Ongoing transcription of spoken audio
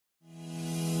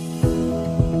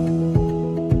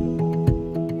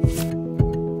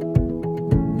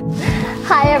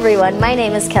everyone, my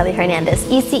name is Kelly Hernandez,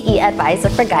 ECE Advisor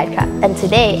for Guidecraft, and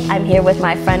today I'm here with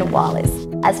my friend Wallace.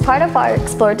 As part of our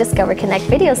Explore, Discover, Connect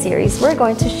video series, we're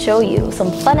going to show you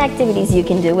some fun activities you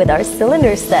can do with our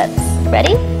cylinder steps.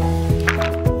 Ready?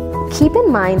 Keep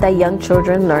in mind that young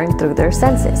children learn through their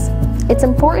senses. It's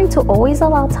important to always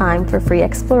allow time for free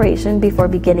exploration before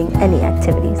beginning any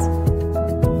activities.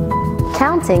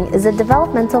 Counting is a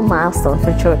developmental milestone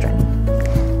for children.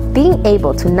 Being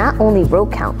able to not only row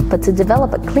count, but to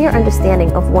develop a clear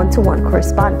understanding of one-to-one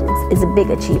correspondence is a big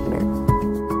achievement.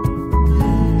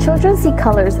 Children see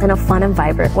colors in a fun and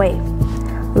vibrant way.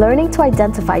 Learning to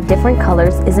identify different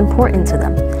colors is important to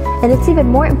them, and it's even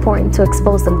more important to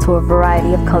expose them to a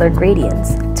variety of color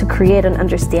gradients to create an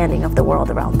understanding of the world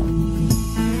around them.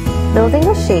 Building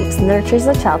with shapes nurtures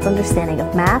a child's understanding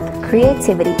of math,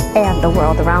 creativity, and the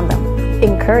world around them.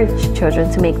 Encourage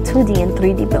children to make 2D and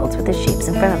 3D builds with the shapes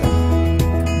in front of them.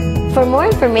 For more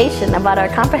information about our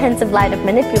comprehensive line of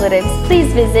manipulatives,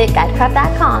 please visit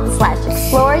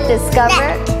guidecraft.com/explore,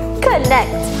 discover,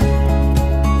 connect.